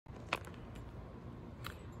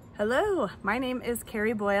Hello, my name is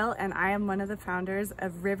Carrie Boyle and I am one of the founders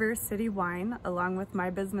of River City Wine along with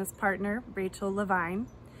my business partner, Rachel Levine.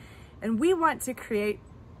 And we want to create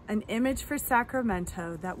an image for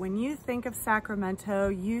Sacramento that when you think of Sacramento,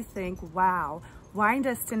 you think, wow, wine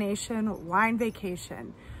destination, wine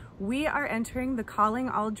vacation. We are entering the Calling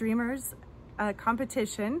All Dreamers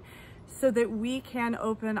competition so that we can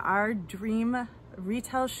open our dream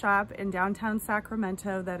retail shop in downtown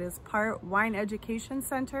Sacramento that is part wine education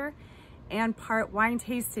center and part wine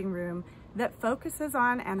tasting room that focuses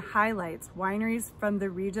on and highlights wineries from the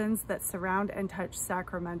regions that surround and touch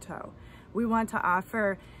Sacramento. We want to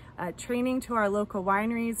offer training to our local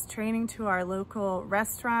wineries, training to our local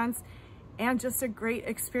restaurants, and just a great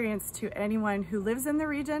experience to anyone who lives in the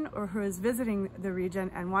region or who is visiting the region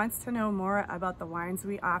and wants to know more about the wines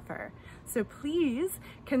we offer. So please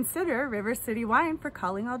consider River City Wine for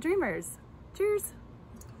Calling All Dreamers. Cheers!